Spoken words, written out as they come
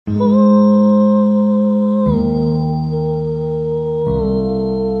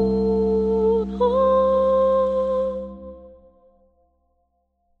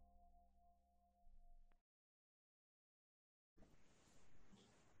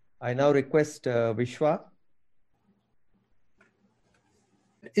I now request Vishwa.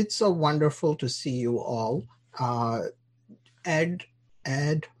 It's so wonderful to see you all. Ed,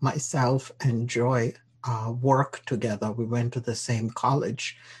 myself, and Joy work together. We went to the same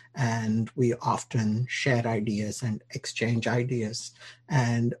college and we often share ideas and exchange ideas.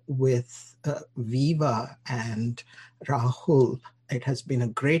 And with Viva and Rahul, it has been a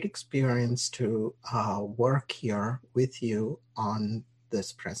great experience to work here with you on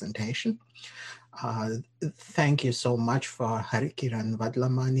this presentation. Thank you so much for Harikiran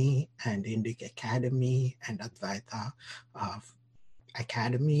Vadlamani and Indic Academy and Advaita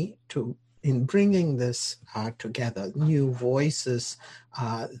Academy in bringing this together, new voices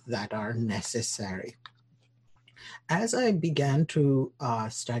that are necessary. As I began to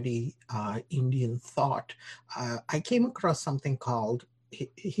study Indian thought, I came across something called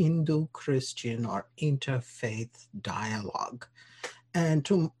Hindu-Christian or interfaith dialogue. And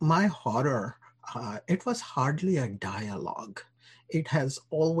to my horror, it was hardly a dialogue. It has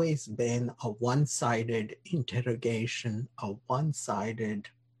always been a one-sided interrogation, a one-sided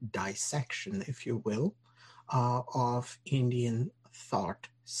dissection, if you will, of Indian thought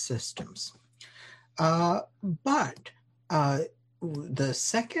systems. But the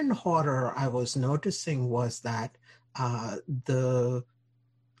second horror I was noticing was that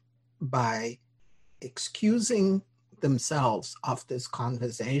by excusing themselves of this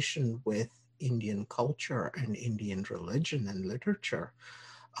conversation with Indian culture and Indian religion and literature,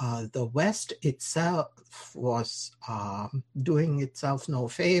 the West itself was doing itself no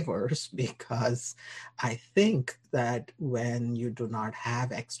favors, because I think that when you do not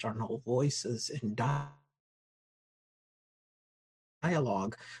have external voices in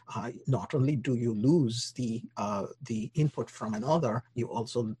dialogue, not only do you lose the input from another, you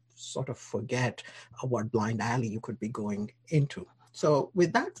also sort of forget what blind alley you could be going into. So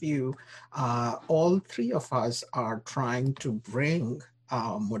with that view, all three of us are trying to bring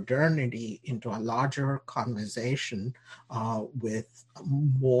modernity into a larger conversation with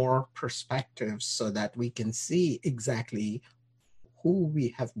more perspectives so that we can see exactly who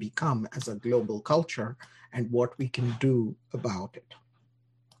we have become as a global culture and what we can do about it.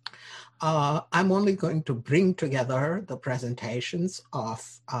 I'm only going to bring together the presentations of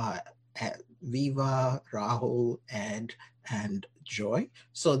Viva, Rahul, Ed, and Joy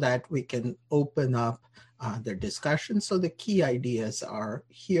so that we can open up the discussion. So the key ideas are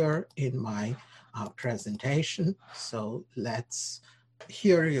here in my presentation. So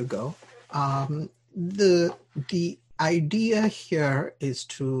here you go. The idea here is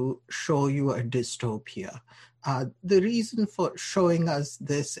to show you a dystopia. The reason for showing us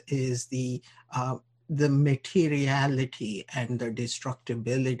this is the materiality and the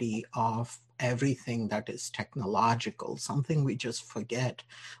destructibility of everything that is technological, something we just forget.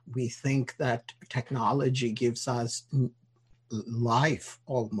 We think that technology gives us life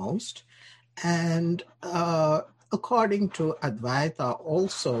almost. And according to Advaita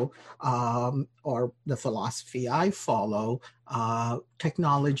also, or the philosophy I follow,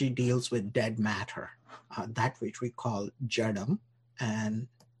 technology deals with dead matter, that which we call jadam. And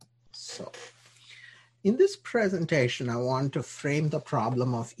so in this presentation, I want to frame the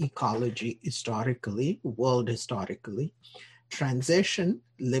problem of ecology historically, world historically, transition,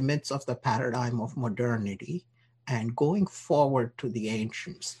 limits of the paradigm of modernity, and going forward to the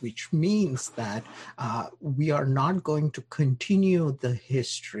ancients, which means that we are not going to continue the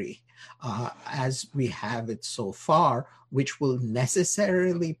history as we have it so far, which will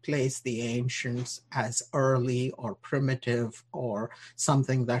necessarily place the ancients as early or primitive or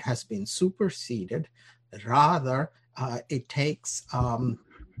something that has been superseded. Rather, it takes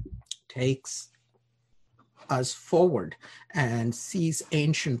us forward and sees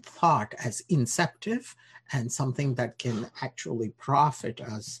ancient thought as inceptive and something that can actually profit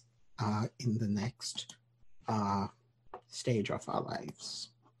us in the next stage of our lives.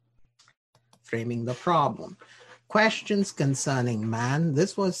 Framing the problem. Questions concerning man.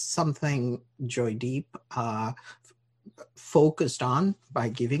 This was something Joydeep focused on by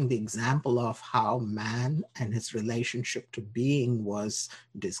giving the example of how man and his relationship to being was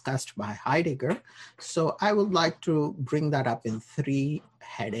discussed by Heidegger. So I would like to bring that up in three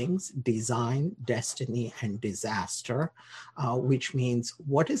headings: design, destiny, and disaster, which means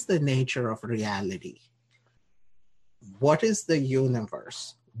what is the nature of reality? What is the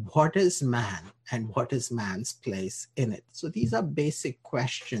universe? What is man, and what is man's place in it? So these are basic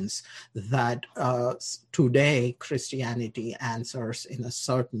questions that today Christianity answers in a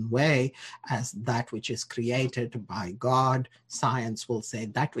certain way as that which is created by God. Science will say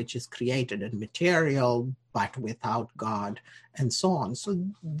that which is created and material but without God, and so on. So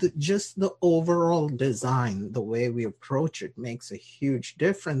just the overall design, the way we approach it, makes a huge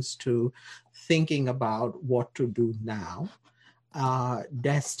difference to thinking about what to do now.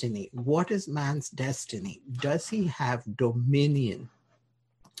 Destiny. What is man's destiny? Does he have dominion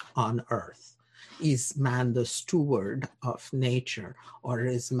on earth? Is man the steward of nature, or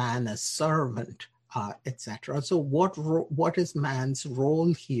is man a servant, etc.? So what is man's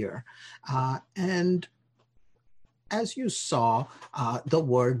role here? And as you saw, the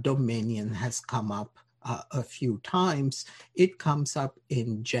word dominion has come up a few times. It comes up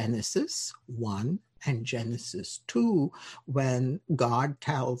in Genesis 1 and Genesis 2, when God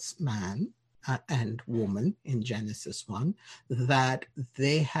tells man and woman in Genesis 1 that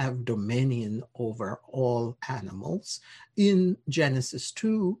they have dominion over all animals. In Genesis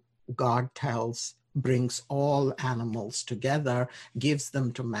 2, God brings all animals together, gives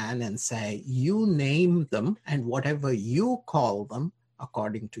them to man and say, you name them, and whatever you call them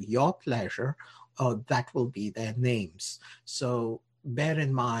according to your pleasure, that will be their names. So bear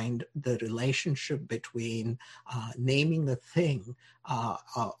in mind the relationship between naming a thing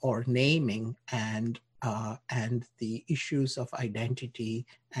or naming and the issues of identity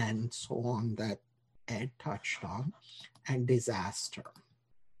and so on that Ed touched on, and disaster.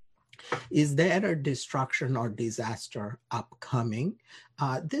 Is there a destruction or disaster upcoming?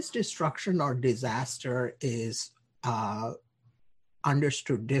 This destruction or disaster is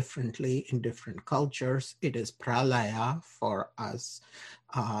understood differently in different cultures. It is pralaya for us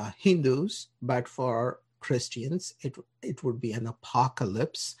Hindus, but for Christians, it would be an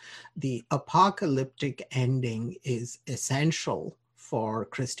apocalypse. The apocalyptic ending is essential for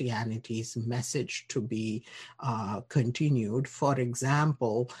Christianity's message to be continued. For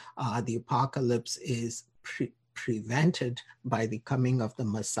example, the apocalypse is prevented by the coming of the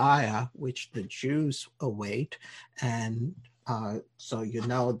Messiah, which the Jews await, and so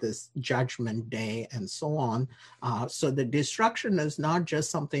this judgment day and so on. So the destruction is not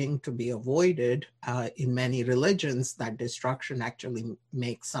just something to be avoided. In many religions, that destruction actually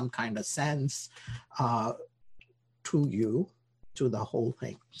makes some kind of sense to the whole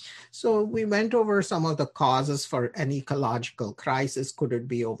thing. So we went over some of the causes for an ecological crisis. Could it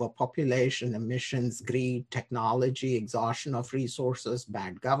be overpopulation, emissions, greed, technology, exhaustion of resources,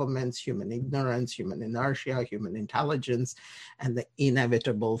 bad governments, human ignorance, human inertia, human intelligence, and the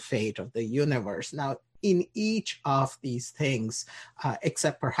inevitable fate of the universe? Now, in each of these things,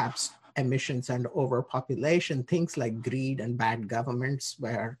 except perhaps emissions and overpopulation, things like greed and bad governments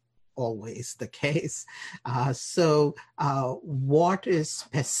were always the case. So what is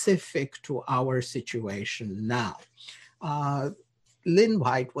specific to our situation now? Lynn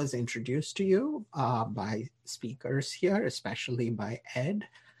White was introduced to you by speakers here, especially by Ed.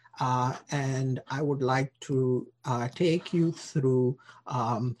 And I would like to take you through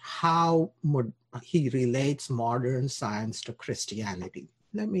how he relates modern science to Christianity.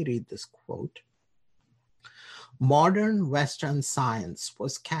 Let me read this quote. Modern Western science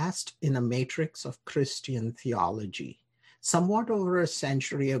was cast in a matrix of Christian theology. Somewhat over a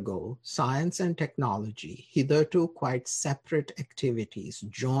century ago, science and technology, hitherto quite separate activities,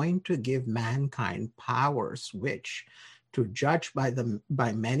 joined to give mankind powers which, to judge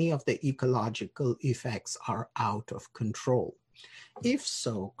by many of the ecological effects, are out of control. If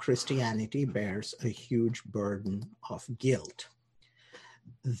so, Christianity bears a huge burden of guilt.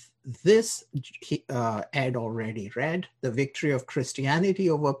 This Ed already read. The victory of Christianity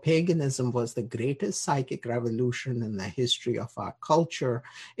over paganism was the greatest psychic revolution in the history of our culture.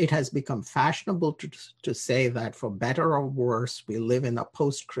 It has become fashionable to say that for better or worse, we live in a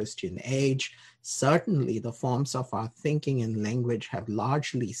post-Christian age. Certainly, the forms of our thinking and language have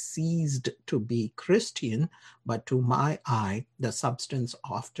largely ceased to be Christian, but to my eye, the substance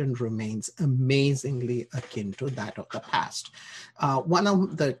often remains amazingly akin to that of the past. One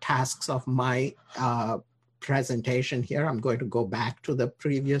of the tasks of my presentation here, I'm going to go back to the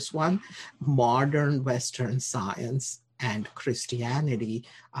previous one, modern Western science and Christianity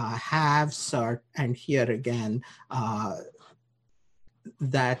have certain, and here again,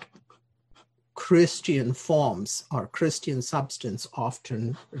 that Christian forms or Christian substance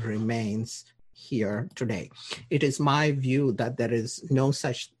often remains here today. It is my view that there is no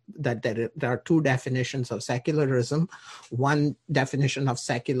such, that there are two definitions of secularism. One definition of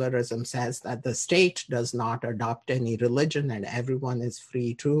secularism says that the state does not adopt any religion and everyone is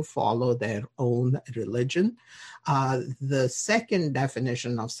free to follow their own religion. The second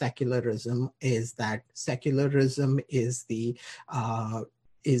definition of secularism is that secularism is the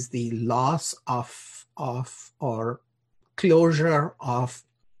loss of or closure of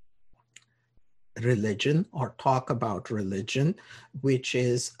religion or talk about religion, which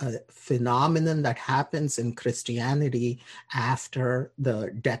is a phenomenon that happens in Christianity after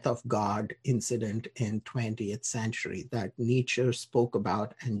the death of God incident in 20th century that Nietzsche spoke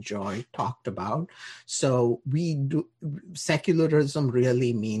about and Joy talked about. So secularism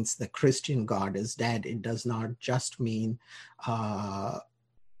really means the Christian God is dead. It does not just mean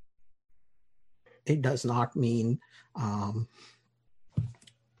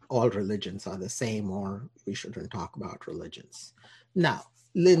all religions are the same, or we shouldn't talk about religions. Now,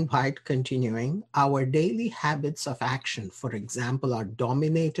 Lynn White continuing, our daily habits of action, for example, are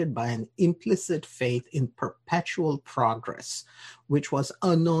dominated by an implicit faith in perpetual progress, which was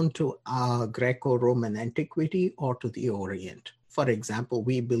unknown to Greco-Roman antiquity or to the Orient. For example,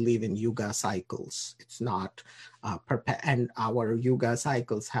 we believe in yuga cycles. It's not and our yuga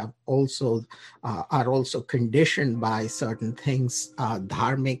cycles have also are also conditioned by certain things,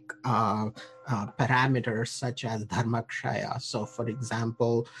 dharmic parameters such as dharmakshaya. So, for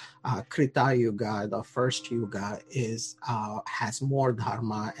example, Krita Yuga, the first yuga, has more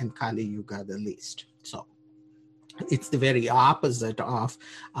dharma, and Kali Yuga the least. So, it's the very opposite of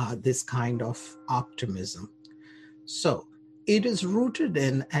this kind of optimism. So, it is rooted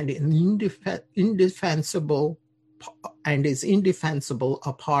in and indefensible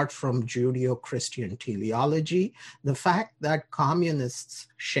apart from Judeo-Christian teleology. The fact that communists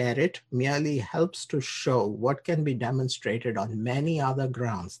share it merely helps to show what can be demonstrated on many other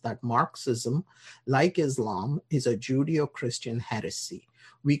grounds, that Marxism, like Islam, is a Judeo-Christian heresy.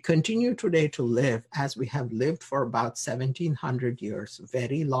 We continue today to live as we have lived for about 1700 years,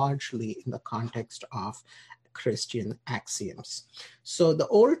 very largely in the context of Christian axioms. So the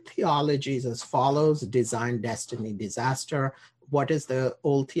old theology is as follows: design, destiny, disaster. What is the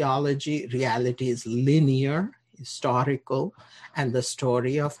old theology? Reality is linear, historical, and the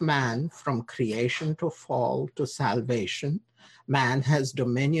story of man from creation to fall to salvation. Man has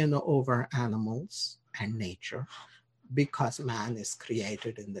dominion over animals and nature because man is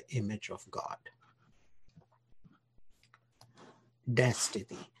created in the image of God.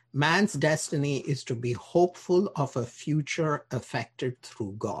 Destiny. Man's destiny is to be hopeful of a future affected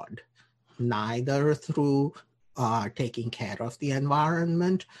through God, neither through taking care of the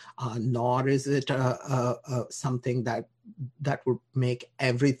environment, nor is it something that would make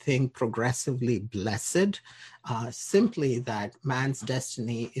everything progressively blessed. Simply that man's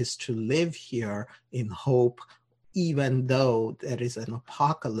destiny is to live here in hope, even though there is an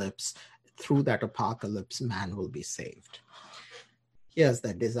apocalypse. Through that apocalypse, man will be saved. Here's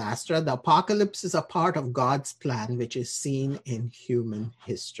the disaster. The apocalypse is a part of God's plan, which is seen in human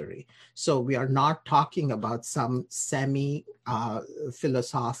history. So we are not talking about some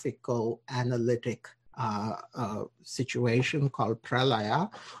semi-philosophical, analytic situation called pralaya.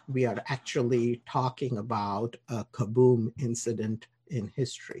 We are actually talking about a kaboom incident in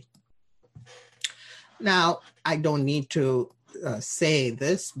history. Now, I don't need to say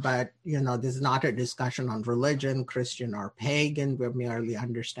this, but this is not a discussion on religion, Christian or pagan. We're merely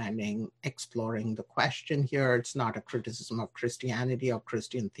exploring the question here. It's not a criticism of Christianity or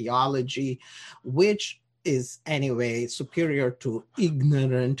Christian theology, which is anyway superior to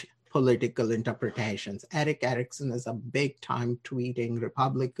ignorant political interpretations. Eric Erickson is a big-time tweeting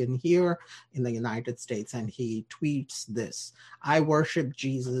Republican here in the United States, and he tweets this: I worship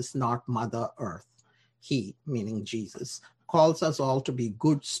Jesus, not Mother Earth. He, meaning Jesus, calls us all to be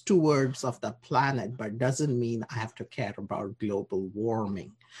good stewards of the planet, but doesn't mean I have to care about global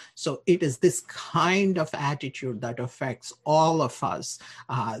warming. So it is this kind of attitude that affects all of us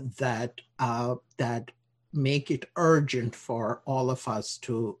that make it urgent for all of us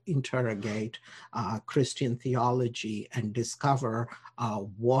to interrogate Christian theology and discover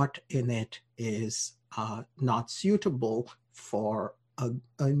what in it is not suitable for a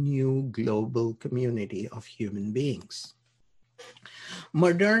new global community of human beings.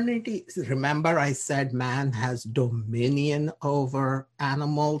 Modernity, remember I said man has dominion over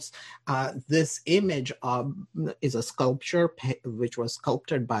animals. This image is a sculpture which was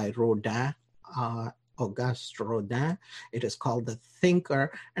sculpted by Rodin, Auguste Rodin. It is called The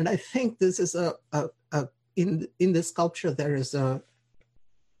Thinker. And I think this is in the sculpture, there is a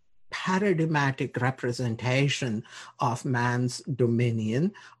paradigmatic representation of man's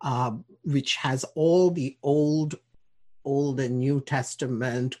dominion, which has all the Old and New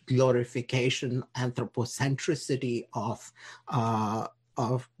Testament glorification, anthropocentricity of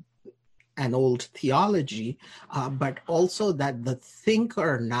an old theology, but also that the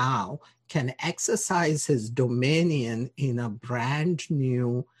thinker now can exercise his dominion in a brand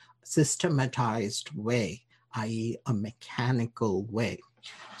new systematized way, i.e. a mechanical way.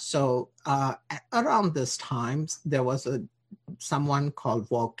 So around this time, there was someone called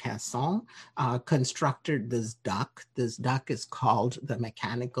Vaucanson constructed this duck. This duck is called the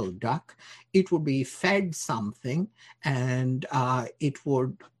mechanical duck. It would be fed something, and it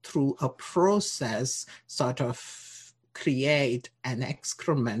would, through a process, sort of create an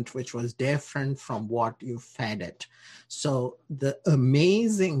excrement which was different from what you fed it. So the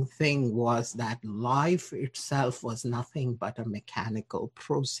amazing thing was that life itself was nothing but a mechanical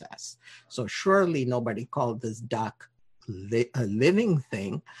process. So surely nobody called this duck a living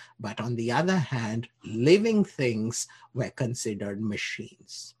thing, but on the other hand, living things were considered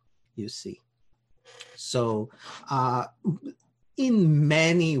machines, you see. So in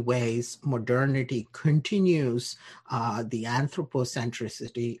many ways, modernity continues the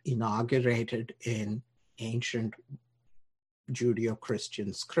anthropocentricity inaugurated in ancient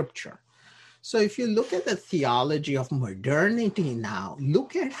Judeo-Christian scripture. So if you look at the theology of modernity now,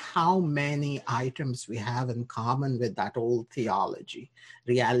 look at how many items we have in common with that old theology.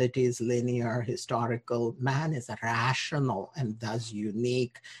 Reality is linear, historical, man is rational and thus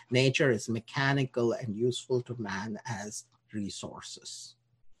unique, nature is mechanical and useful to man as resources.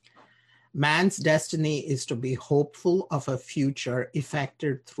 Man's destiny is to be hopeful of a future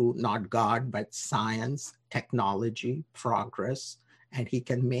effected through not God, but science, technology, progress, and he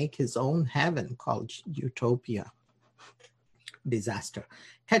can make his own heaven called utopia. Disaster.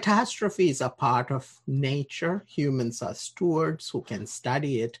 Catastrophe is a part of nature. Humans are stewards who can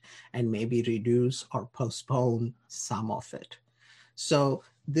study it and maybe reduce or postpone some of it. So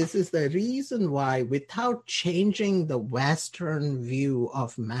this is the reason why, without changing the Western view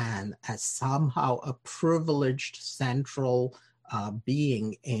of man as somehow a privileged central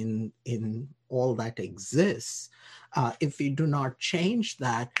being in all that exists, if we do not change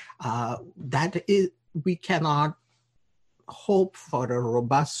that, we cannot hope for a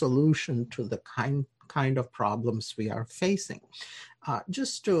robust solution to the kind of problems we are facing.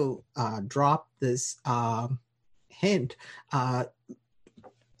 Just to drop this hint,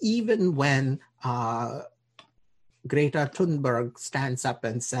 even when Greta Thunberg stands up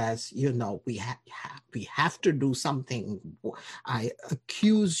and says, you know, we have to do something. I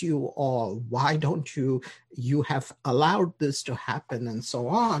accuse you all. Why don't you have allowed this to happen and so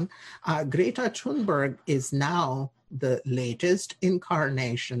on. Greta Thunberg is now the latest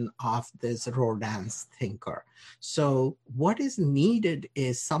incarnation of this Rodin's thinker. So what is needed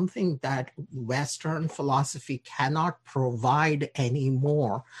is something that Western philosophy cannot provide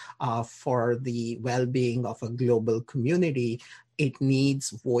anymore for the well-being of a global community. It needs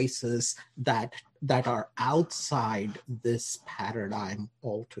voices that are outside this paradigm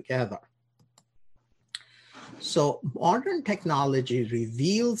altogether. So modern technology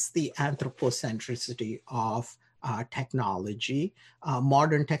reveals the anthropocentricity of technology.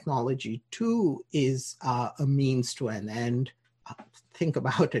 Modern technology too is a means to an end. Think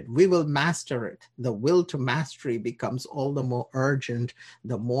about it. We will master it. The will to mastery becomes all the more urgent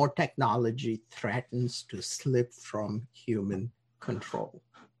the more technology threatens to slip from human control.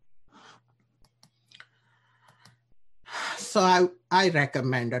 So I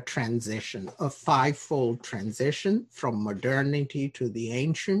recommend a transition, a fivefold transition from modernity to the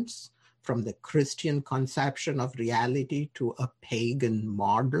ancients, from the Christian conception of reality to a pagan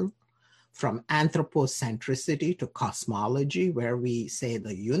model, from anthropocentricity to cosmology, where we say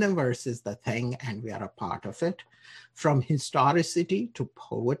the universe is the thing and we are a part of it, from historicity to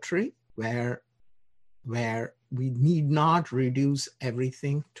poetry, where we need not reduce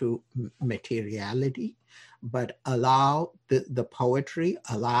everything to materiality, but allow the poetry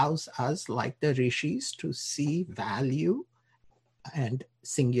allows us, like the rishis, to see value and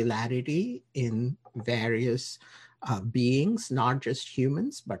singularity in various beings, not just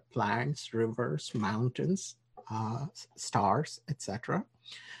humans, but plants, rivers, mountains, stars, etc.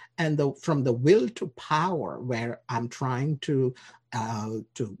 And from the will to power, where I'm trying to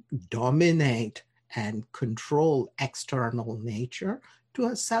dominate and control external nature, to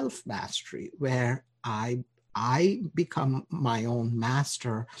a self-mastery, where I become my own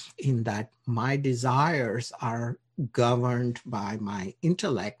master, in that my desires are governed by my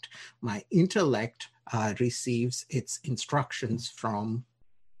intellect. My intellect receives its instructions from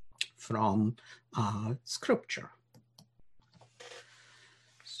scripture.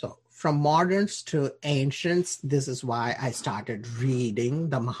 So from moderns to ancients, this is why I started reading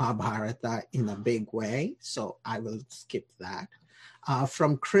the Mahabharata in a big way. So I will skip that.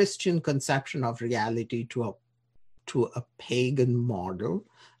 From Christian conception of reality to a pagan model,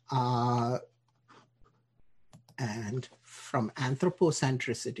 and from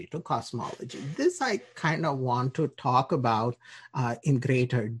anthropocentricity to cosmology. This I kind of want to talk about in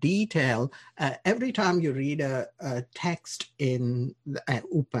greater detail. Every time you read a text in the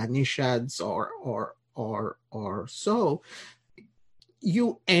Upanishads or so,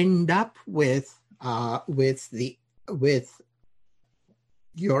 you end up with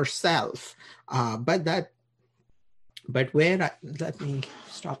yourself. But let me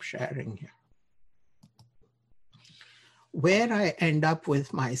stop sharing here. Where I end up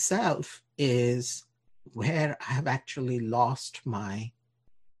with myself is where I have actually lost my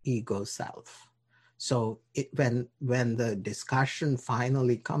ego self. So when the discussion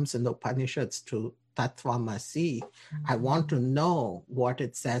finally comes in the Upanishads to Tattvamasi, I want to know what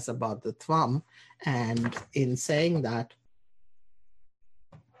it says about the Tvam. And in saying that,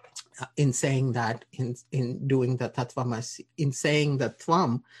 in doing the Tattvamasi, in saying the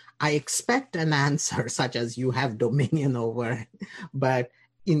Tvam, I expect an answer such as you have dominion over, but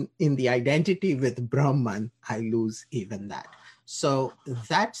in the identity with Brahman, I lose even that. So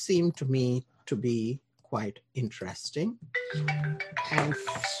that seemed to me to be quite interesting. And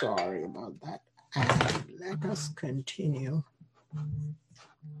sorry about that. And let us continue.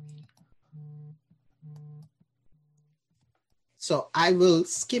 So I will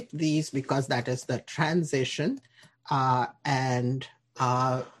skip these because that is the transition and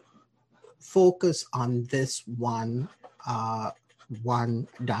focus on this one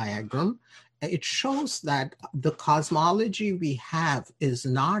diagram. It shows that the cosmology we have is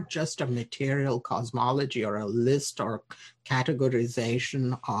not just a material cosmology or a list or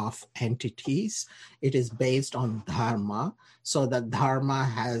categorization of entities. It is based on dharma. So that dharma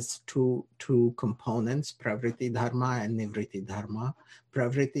has two components, pravriti dharma and nivriti dharma.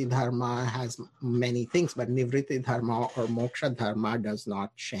 Pravriti dharma has many things, but nivriti dharma or moksha dharma does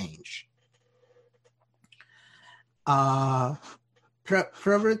not change.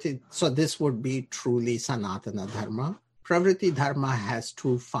 Pravriti, so this would be truly Sanatana Dharma. Pravriti Dharma has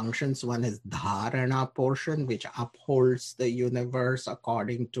two functions. One is dharana portion, which upholds the universe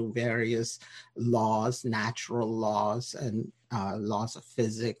according to various laws, natural laws, and laws of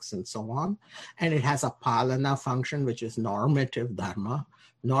physics, and so on. And it has a palana function, which is normative dharma.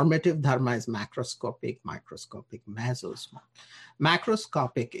 Normative dharma is macroscopic, microscopic, mesoscopic.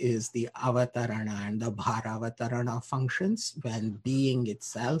 Macroscopic is the avatarana and the bharavatarana functions when being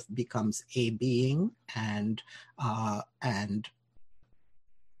itself becomes a being and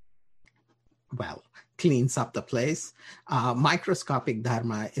well, cleans up the place. Microscopic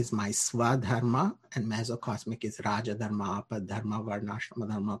dharma is my swadharma, and mesocosmic is raja dharma, apa dharma, varnashrama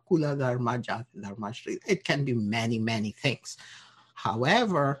dharma, kula dharma, jati dharma, shri. It can be many, many things.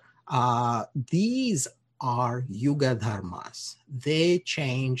 However, these are yuga dharmas. They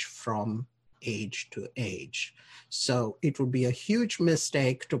change from age to age. So it would be a huge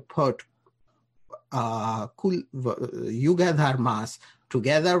mistake to put yuga dharmas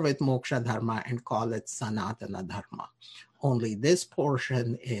together with moksha dharma and call it Sanatana Dharma. Only this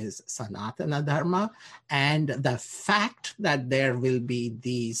portion is Sanatana Dharma, and the fact that there will be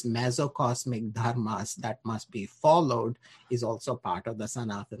these mesocosmic dharmas that must be followed is also part of the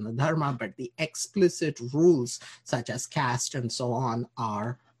Sanatana Dharma, but the explicit rules such as caste and so on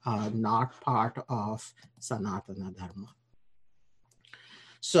are not part of Sanatana Dharma.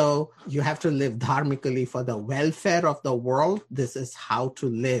 So you have to live dharmically for the welfare of the world. This is how to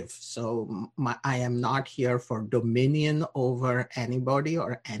live. So I am not here for dominion over anybody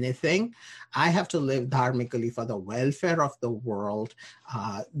or anything. I have to live dharmically for the welfare of the world.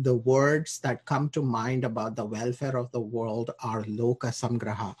 The words that come to mind about the welfare of the world are loka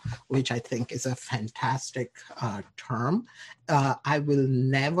samgraha, which I think is a fantastic term. I will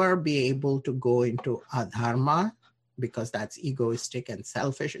never be able to go into adharma, because that's egoistic and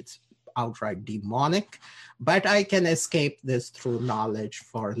selfish. It's outright demonic, but I can escape this through knowledge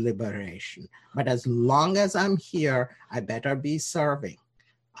for liberation. But as long as I'm here, I better be serving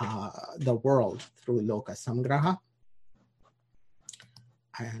the world through loka samgraha.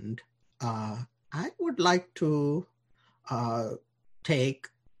 And I would like to take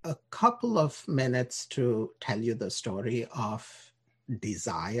a couple of minutes to tell you the story of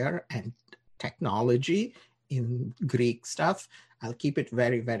desire and technology in Greek stuff. I'll keep it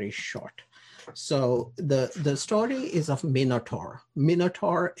very, very short. So the story is of Minotaur.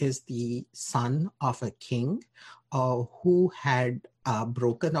 Minotaur is the son of a king who had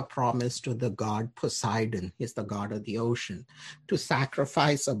broken a promise to the god Poseidon, he's the god of the ocean, to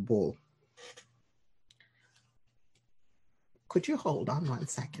sacrifice a bull. Could you hold on 1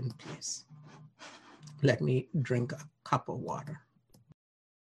 second, please? Let me drink a cup of water.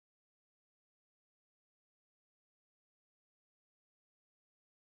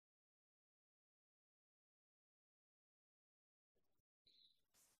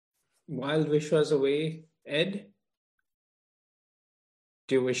 While Vishwa's away, Ed,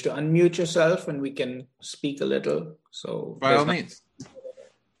 do you wish to unmute yourself and we can speak a little? So by all means.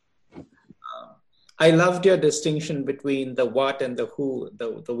 I loved your distinction between the what and the who,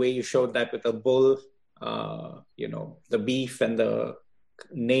 the way you showed that with the bull, the beef and the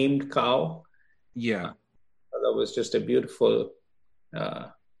named cow. Yeah. That was just a beautiful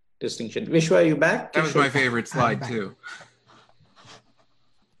distinction. Vishwa, are you back? That was my favorite slide too.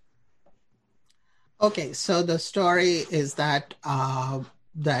 Okay, so the story is that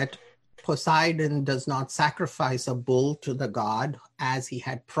that Poseidon does not sacrifice a bull to the god as he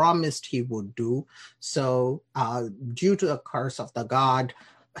had promised he would do. So due to the curse of the god,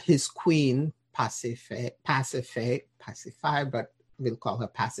 his queen, Pasiphae, but we'll call her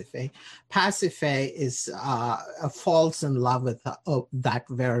Pasiphae. Pasiphae is falls in love with that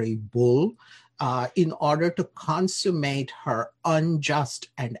very bull in order to consummate her unjust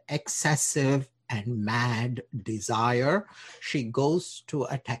and excessive and mad desire. She goes to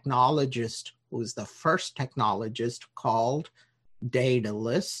a technologist who's the first technologist called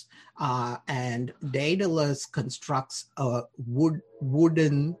Daedalus, and Daedalus constructs a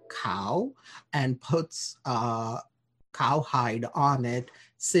wooden cow and puts cowhide on it.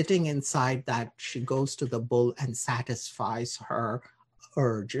 Sitting inside that, she goes to the bull and satisfies her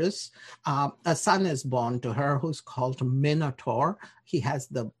urges. A son is born to her who's called Minotaur. He has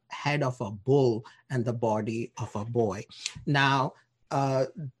the head of a bull and the body of a boy. Now,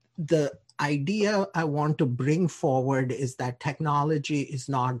 the idea I want to bring forward is that technology is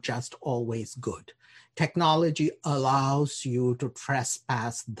not just always good. Technology allows you to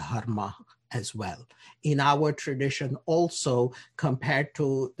trespass dharma as well. In our tradition also, compared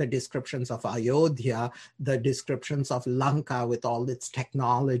to the descriptions of Ayodhya, the descriptions of Lanka with all its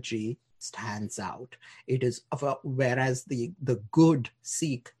technology stands out. It is whereas the good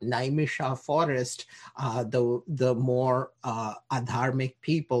seek Naimisha forest, the more adharmic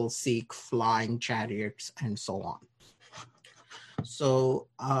people seek flying chariots and so on. So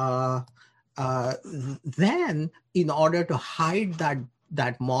then, in order to hide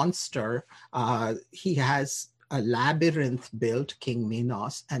that monster, he has a labyrinth built, King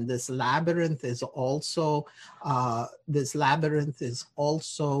Minos, and this labyrinth is also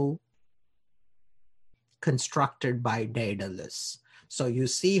constructed by Daedalus. So you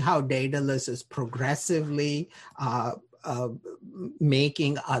see how Daedalus is progressively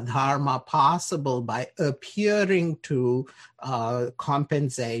making adharma possible by appearing to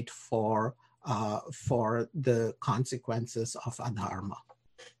compensate for the consequences of adharma.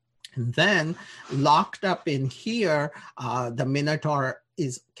 And then locked up in here, the Minotaur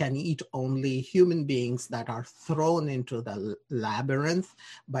can eat only human beings that are thrown into the labyrinth.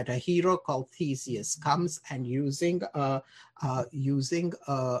 But a hero called Theseus comes and using a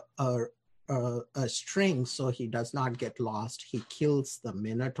string so he does not get lost, he kills the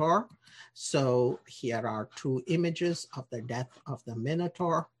Minotaur. So here are two images of the death of the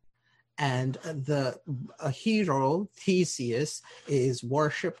Minotaur. And the hero, Theseus, is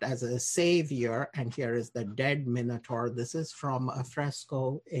worshipped as a savior. And here is the dead Minotaur. This is from a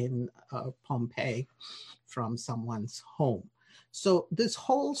fresco in Pompeii from someone's home. So this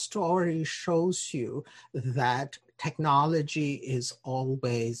whole story shows you that technology is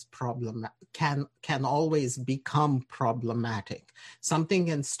always can always become problematic. Something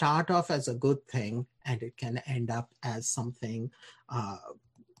can start off as a good thing, and it can end up as something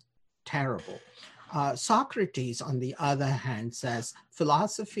terrible. Socrates, on the other hand, says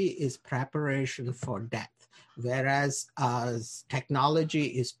philosophy is preparation for death, whereas technology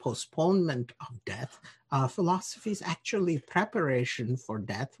is postponement of death. Philosophy is actually preparation for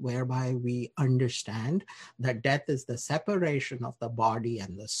death, whereby we understand that death is the separation of the body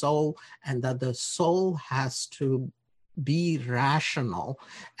and the soul, and that the soul has to be rational,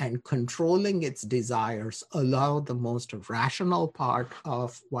 and controlling its desires allow the most rational part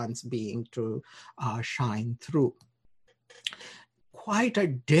of one's being to shine through. Quite a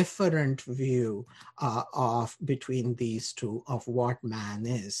different view between these two of what man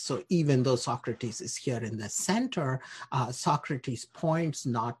is. So even though Socrates is here in the center, Socrates points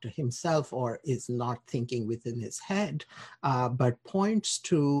not to himself or is not thinking within his head, but points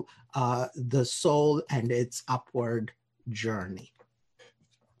to the soul and its upward journey.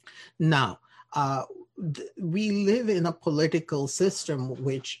 Now, we live in a political system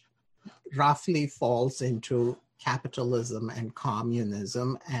which roughly falls into capitalism and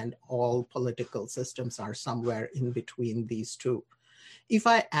communism, and all political systems are somewhere in between these two. If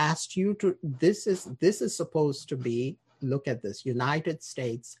I asked you to, this is supposed to be, look at this, United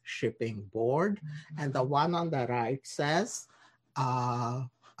States Shipping Board, and the one on the right says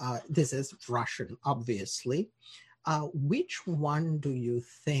this is Russian, obviously. Which one do you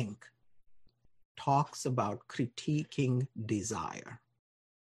think talks about critiquing desire?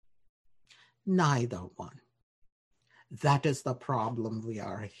 Neither one. That is the problem we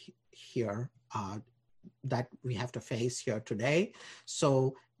are here, that we have to face here today.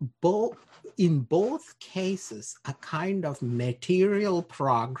 So in both cases, a kind of material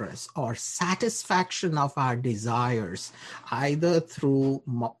progress or satisfaction of our desires, either through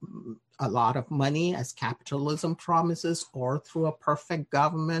a lot of money as capitalism promises, or through a perfect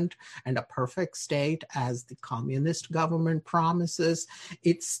government and a perfect state as the communist government promises,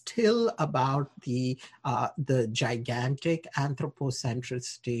 it's still about the gigantic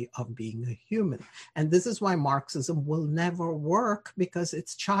anthropocentricity of being a human. And this is why Marxism will never work, because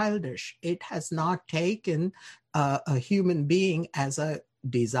it's childish. It has not taken a human being as a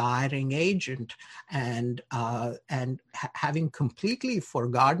desiring agent, and having completely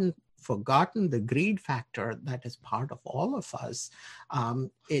forgotten the greed factor that is part of all of us,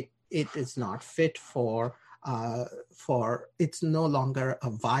 it is not fit for it's no longer a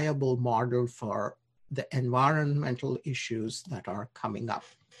viable model for the environmental issues that are coming up.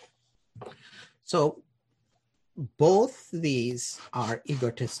 So both these are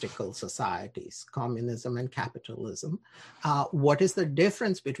egotistical societies, communism and capitalism. What is the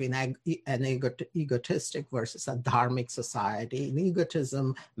difference between an egotistic versus a dharmic society? In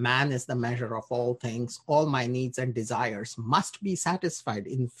egotism, man is the measure of all things. All my needs and desires must be satisfied.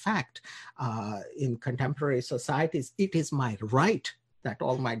 In fact, in contemporary societies, it is my right that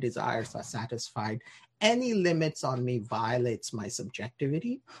all my desires are satisfied. Any limits on me violates my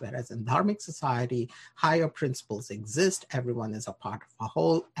subjectivity, whereas in dharmic society, higher principles exist, everyone is a part of a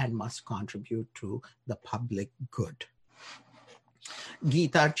whole and must contribute to the public good.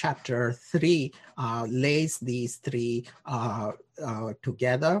 Gita chapter 3 lays these three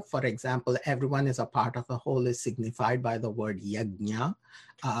together. For example, everyone is a part of the whole is signified by the word yajna.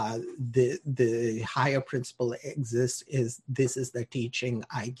 The higher principle exists this is the teaching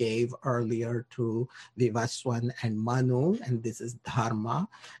I gave earlier to Vivaswan and Manu, and this is dharma,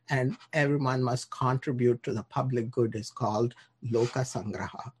 and everyone must contribute to the public good is called loka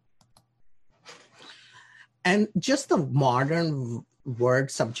sangraha. And just the modern word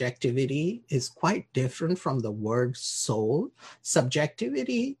subjectivity is quite different from the word soul.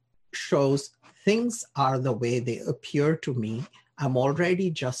 Subjectivity shows things are the way they appear to me. I'm already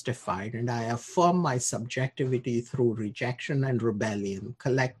justified, and I affirm my subjectivity through rejection and rebellion,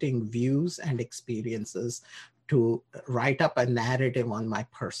 collecting views and experiences to write up a narrative on my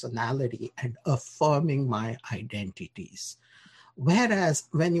personality and affirming my identities. Whereas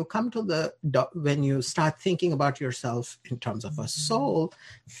when you come to when you start thinking about yourself in terms of a soul,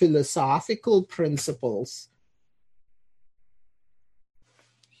 philosophical principles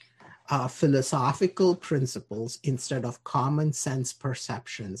instead of common sense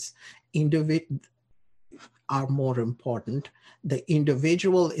perceptions are more important. The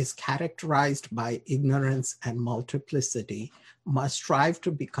individual is characterized by ignorance and multiplicity, must strive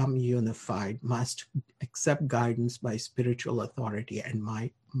to become unified, must accept guidance by spiritual authority, and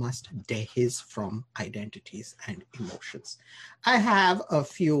must dehisce from identities and emotions. I have a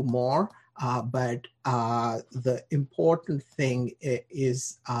few more, but the important thing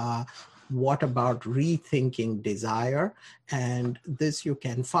is what about rethinking desire? And this you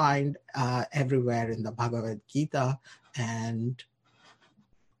can find everywhere in the Bhagavad Gita, and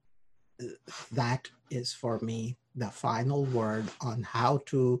that is for me the final word on how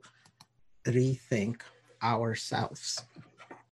to rethink ourselves.